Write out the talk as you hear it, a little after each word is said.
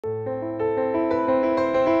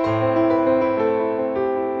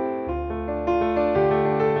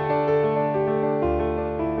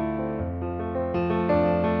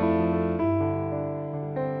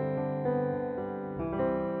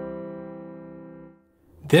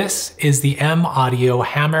This is the MAudio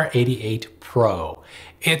Hammer 88 Pro.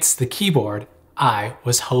 It's the keyboard I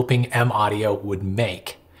was hoping MAudio would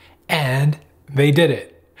make. And they did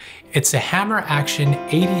it. It's a Hammer Action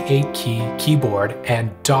 88 key keyboard and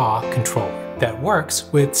DAW controller that works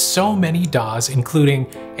with so many DAWs including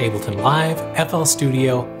Ableton Live, FL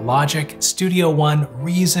Studio, Logic, Studio One,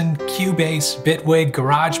 Reason, Cubase, Bitwig,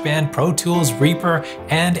 GarageBand, Pro Tools, Reaper,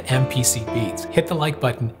 and MPC Beats. Hit the like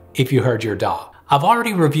button if you heard your DAW. I've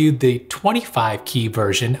already reviewed the 25 key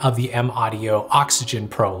version of the MAudio Oxygen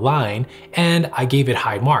Pro line and I gave it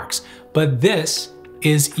high marks, but this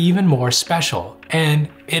is even more special, and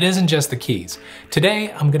it isn't just the keys.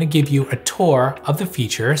 Today, I'm gonna give you a tour of the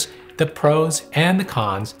features, the pros and the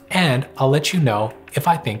cons, and I'll let you know if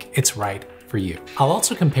I think it's right for you. I'll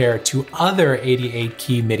also compare to other 88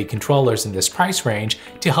 key MIDI controllers in this price range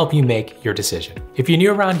to help you make your decision. If you're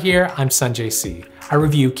new around here, I'm Sanjay C. I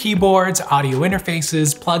review keyboards, audio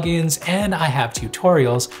interfaces, plugins, and I have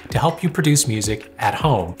tutorials to help you produce music at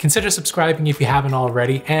home. Consider subscribing if you haven't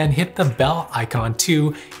already and hit the bell icon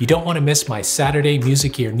too. You don't want to miss my Saturday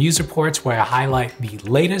Music Gear news reports where I highlight the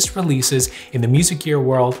latest releases in the music gear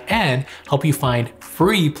world and help you find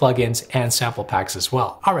free plugins and sample packs as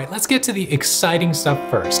well. All right, let's get to the exciting stuff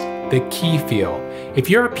first, the key feel. If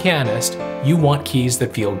you're a pianist, you want keys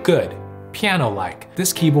that feel good. Piano-like.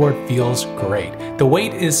 This keyboard feels great. The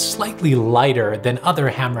weight is slightly lighter than other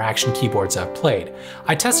Hammer Action keyboards I've played.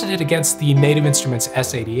 I tested it against the Native Instruments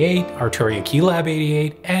S88, Arturia Keylab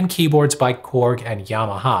 88, and keyboards by Korg and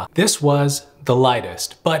Yamaha. This was the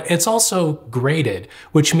lightest, but it's also graded,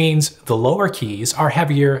 which means the lower keys are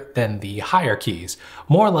heavier than the higher keys,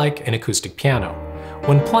 more like an acoustic piano.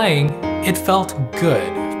 When playing, it felt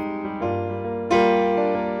good.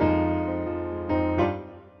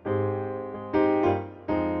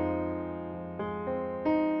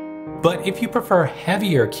 But if you prefer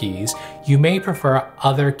heavier keys, you may prefer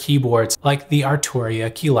other keyboards like the Arturia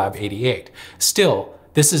Keylab 88. Still,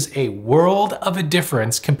 this is a world of a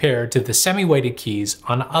difference compared to the semi-weighted keys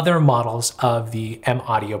on other models of the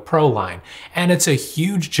MAudio Pro line, and it's a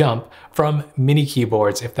huge jump from mini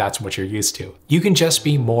keyboards if that's what you're used to. You can just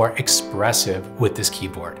be more expressive with this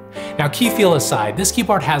keyboard. Now, key feel aside, this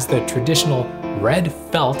keyboard has the traditional red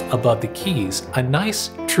felt above the keys, a nice,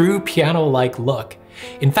 true piano-like look.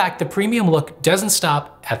 In fact, the premium look doesn't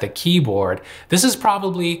stop at the keyboard. This is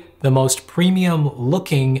probably the most premium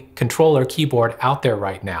looking controller keyboard out there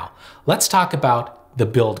right now. Let's talk about the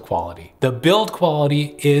build quality. The build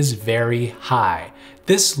quality is very high.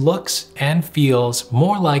 This looks and feels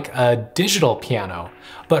more like a digital piano.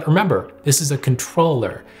 But remember, this is a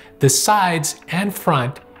controller. The sides and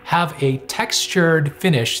front have a textured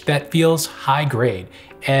finish that feels high grade.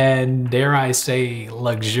 And dare I say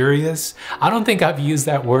luxurious? I don't think I've used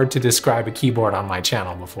that word to describe a keyboard on my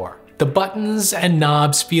channel before. The buttons and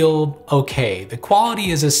knobs feel okay. The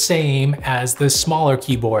quality is the same as the smaller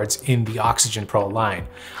keyboards in the Oxygen Pro line.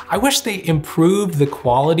 I wish they improved the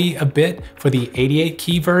quality a bit for the 88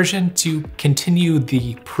 key version to continue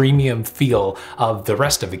the premium feel of the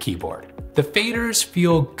rest of the keyboard. The faders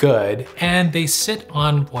feel good and they sit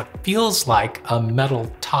on what feels like a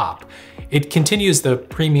metal top. It continues the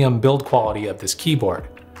premium build quality of this keyboard.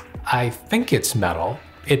 I think it's metal.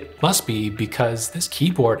 It must be because this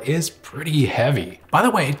keyboard is pretty heavy. By the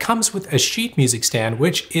way, it comes with a sheet music stand,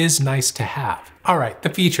 which is nice to have. All right, the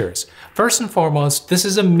features. First and foremost, this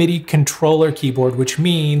is a MIDI controller keyboard, which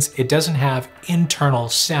means it doesn't have internal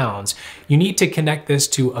sounds. You need to connect this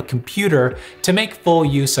to a computer to make full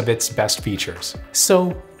use of its best features. So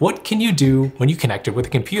what can you do when you connect it with a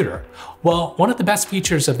computer? Well, one of the best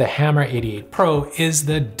features of the Hammer 88 Pro is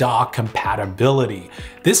the DAW compatibility.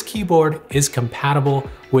 This keyboard is compatible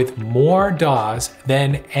with more DAWs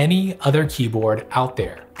than any other keyboard out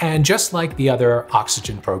there. And just like the other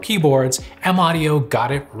Oxygen Pro keyboards, MAudio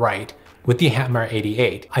got it right with the Hammer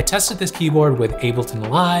 88. I tested this keyboard with Ableton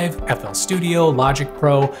Live, FL Studio, Logic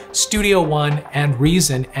Pro, Studio One, and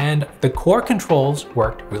Reason, and the core controls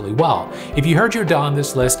worked really well. If you heard your DAW on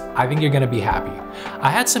this list, I think you're gonna be happy. I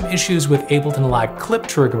had some issues with Ableton Live clip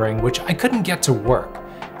triggering, which I couldn't get to work.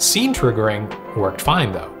 Scene triggering worked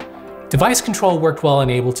fine though. Device control worked well in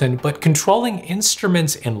Ableton, but controlling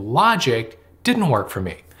instruments in Logic didn't work for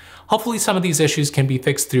me. Hopefully some of these issues can be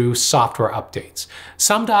fixed through software updates.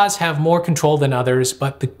 Some DAWs have more control than others,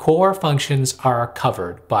 but the core functions are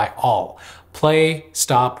covered by all. Play,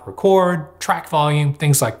 stop, record, track volume,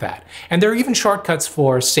 things like that. And there are even shortcuts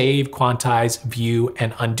for save, quantize, view,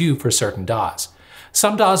 and undo for certain DAWs.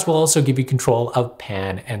 Some DAWs will also give you control of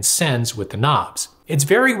pan and sends with the knobs. It's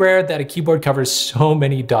very rare that a keyboard covers so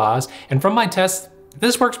many DAWs, and from my tests,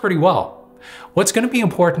 this works pretty well. What's going to be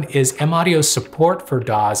important is MAudio's support for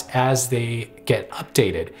DAWs as they get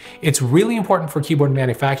updated. It's really important for keyboard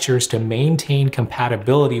manufacturers to maintain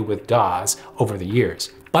compatibility with DAWs over the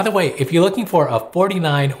years. By the way, if you're looking for a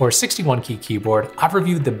 49 or 61 key keyboard, I've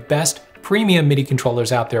reviewed the best premium MIDI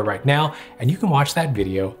controllers out there right now, and you can watch that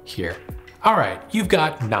video here. All right, you've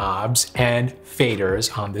got knobs and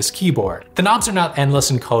faders on this keyboard. The knobs are not endless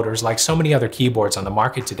encoders like so many other keyboards on the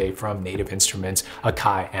market today from Native Instruments,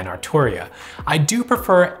 Akai, and Arturia. I do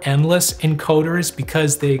prefer endless encoders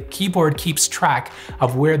because the keyboard keeps track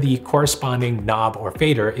of where the corresponding knob or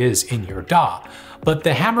fader is in your DAW. But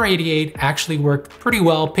the Hammer 88 actually worked pretty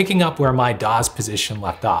well, picking up where my DAW's position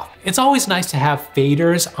left off. It's always nice to have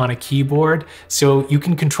faders on a keyboard so you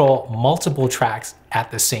can control multiple tracks at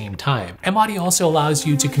the same time. MAudio also allows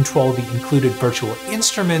you to control the included virtual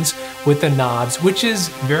instruments with the knobs, which is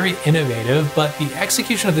very innovative, but the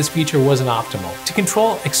execution of this feature wasn't optimal. To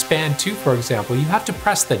control Expand 2, for example, you have to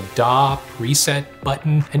press the DAW preset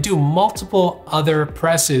button and do multiple other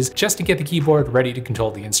presses just to get the keyboard ready to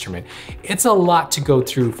control the instrument. It's a lot to go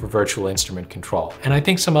through for virtual instrument control, and I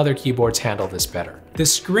think some other keyboards handle this better. The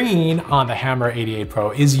screen on the Hammer 88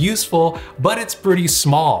 Pro is useful, but it's pretty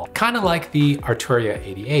small, kind of like the Arturia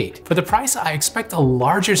 88. For the price, I expect a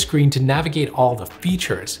larger screen to navigate all the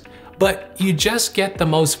features, but you just get the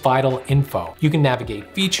most vital info. You can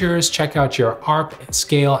navigate features, check out your ARP,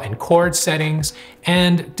 scale, and chord settings,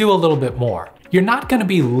 and do a little bit more. You're not going to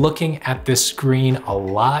be looking at this screen a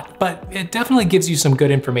lot, but it definitely gives you some good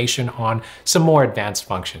information on some more advanced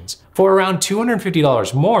functions. For around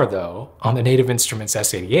 $250 more though, on the Native Instruments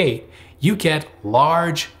S88, you get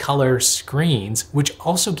large color screens, which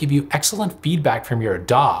also give you excellent feedback from your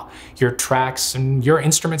DAW, your tracks, and your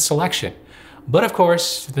instrument selection. But of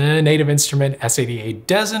course, the Native Instrument S88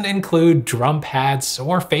 doesn't include drum pads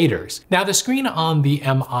or faders. Now, the screen on the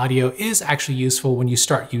MAudio is actually useful when you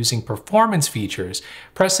start using performance features.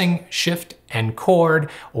 Pressing Shift and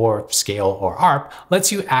Chord or Scale or ARP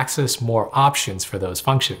lets you access more options for those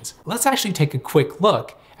functions. Let's actually take a quick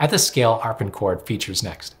look at the Scale, ARP, and Chord features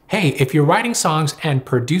next. Hey, if you're writing songs and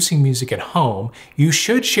producing music at home, you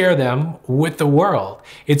should share them with the world.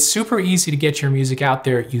 It's super easy to get your music out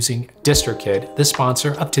there using DistroKid, the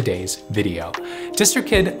sponsor of today's video.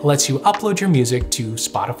 DistroKid lets you upload your music to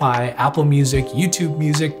Spotify, Apple Music, YouTube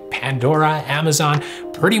Music, Pandora, Amazon,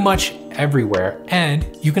 pretty much everywhere, and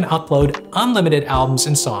you can upload unlimited albums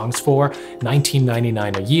and songs for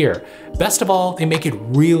 $19.99 a year. Best of all, they make it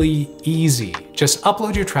really easy. Just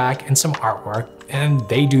upload your track and some artwork, and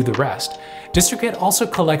they do the rest. DistroKid also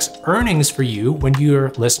collects earnings for you when your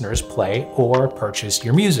listeners play or purchase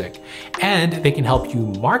your music. And they can help you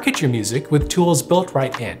market your music with tools built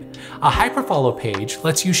right in. A hyperfollow page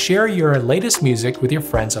lets you share your latest music with your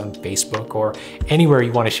friends on Facebook or anywhere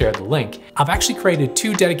you want to share the link. I've actually created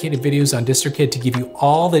 2 dedicated videos on DistroKid to give you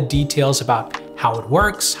all the details about how it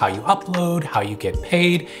works, how you upload, how you get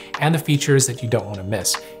paid, and the features that you don't want to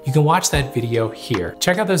miss. You can watch that video here.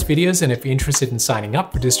 Check out those videos, and if you're interested in signing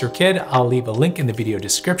up for DistroKid, I'll leave a link in the video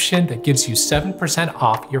description that gives you 7%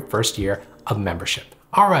 off your first year of membership.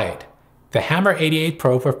 All right, the Hammer 88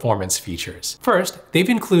 Pro performance features. First, they've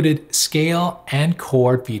included scale and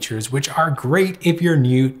chord features, which are great if you're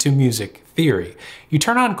new to music theory. You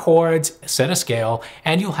turn on chords, set a scale,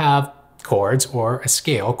 and you'll have chords or a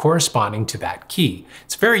scale corresponding to that key.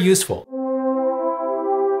 It's very useful.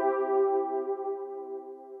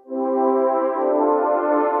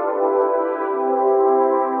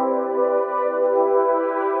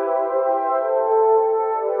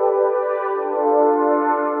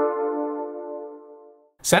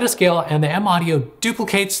 Set a scale and the MAudio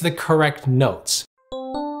duplicates the correct notes.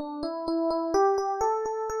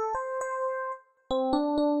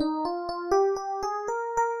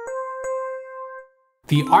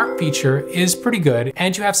 The ARP feature is pretty good,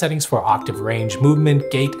 and you have settings for octave range,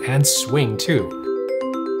 movement, gate, and swing too.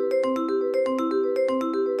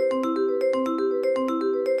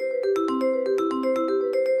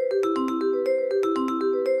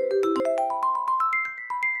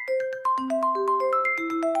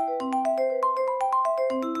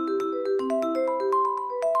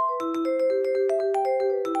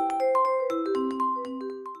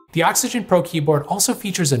 The Oxygen Pro keyboard also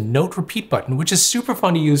features a note repeat button, which is super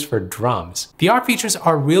fun to use for drums. The ARP features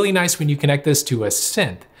are really nice when you connect this to a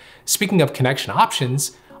synth. Speaking of connection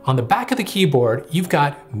options, on the back of the keyboard, you've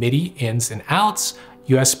got MIDI ins and outs,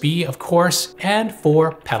 USB of course, and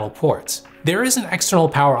 4 pedal ports. There is an external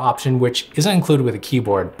power option which isn't included with the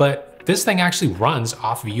keyboard, but this thing actually runs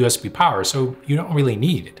off of USB power, so you don't really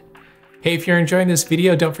need it. Hey, if you're enjoying this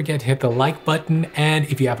video, don't forget to hit the like button, and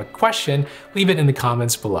if you have a question, leave it in the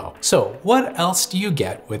comments below. So what else do you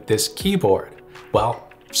get with this keyboard? Well,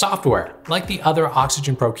 software. Like the other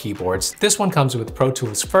Oxygen Pro keyboards, this one comes with Pro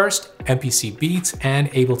Tools First, MPC Beats,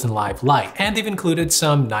 and Ableton Live Lite. And they've included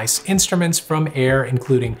some nice instruments from Air,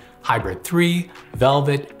 including Hybrid 3,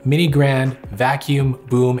 Velvet, Mini Grand, Vacuum,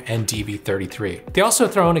 Boom, and DV33. They also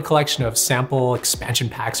throw in a collection of sample expansion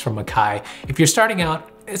packs from Akai. If you're starting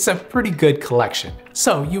out, it's a pretty good collection.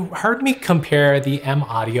 So you heard me compare the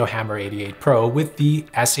MAudio Hammer 88 Pro with the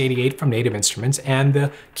S88 from Native Instruments and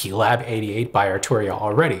the Keylab 88 by Arturia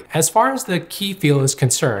already. As far as the key feel is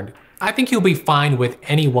concerned, I think you'll be fine with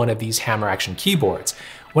any one of these hammer action keyboards.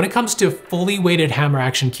 When it comes to fully weighted hammer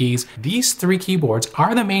action keys, these three keyboards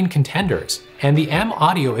are the main contenders, and the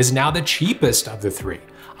MAudio is now the cheapest of the three.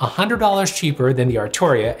 $100 cheaper than the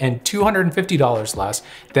Arturia and $250 less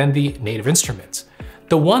than the Native Instruments.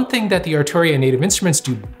 The one thing that the Arturia and Native Instruments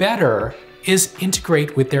do better is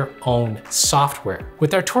integrate with their own software.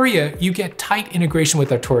 With Arturia, you get tight integration with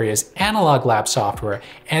Arturia's Analog Lab software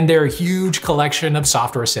and their huge collection of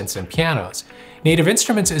software synths and pianos. Native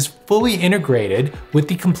Instruments is fully integrated with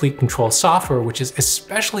the Complete Control software, which is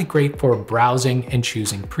especially great for browsing and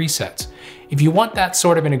choosing presets. If you want that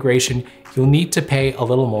sort of integration, you'll need to pay a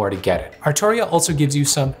little more to get it. Arturia also gives you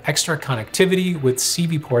some extra connectivity with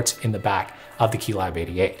CV ports in the back of the Keylab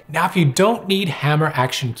 88. Now, if you don't need hammer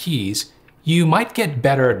action keys, you might get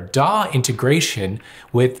better DAW integration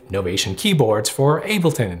with Novation keyboards for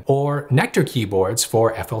Ableton or Nectar keyboards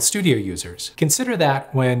for FL Studio users. Consider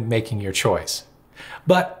that when making your choice.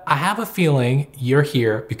 But I have a feeling you're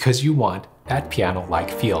here because you want that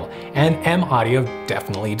piano-like feel, and MAudio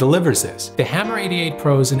definitely delivers this. The Hammer 88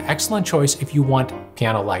 Pro is an excellent choice if you want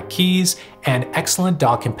piano-like keys and excellent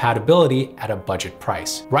DAW compatibility at a budget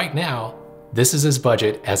price. Right now, this is as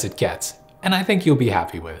budget as it gets, and I think you'll be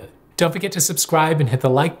happy with it. Don't forget to subscribe and hit the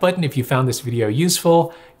like button if you found this video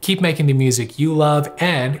useful. Keep making the music you love,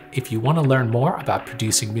 and if you want to learn more about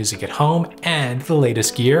producing music at home and the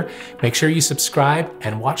latest gear, make sure you subscribe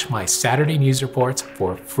and watch my Saturday news reports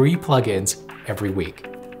for free plugins every week.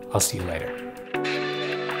 I'll see you later.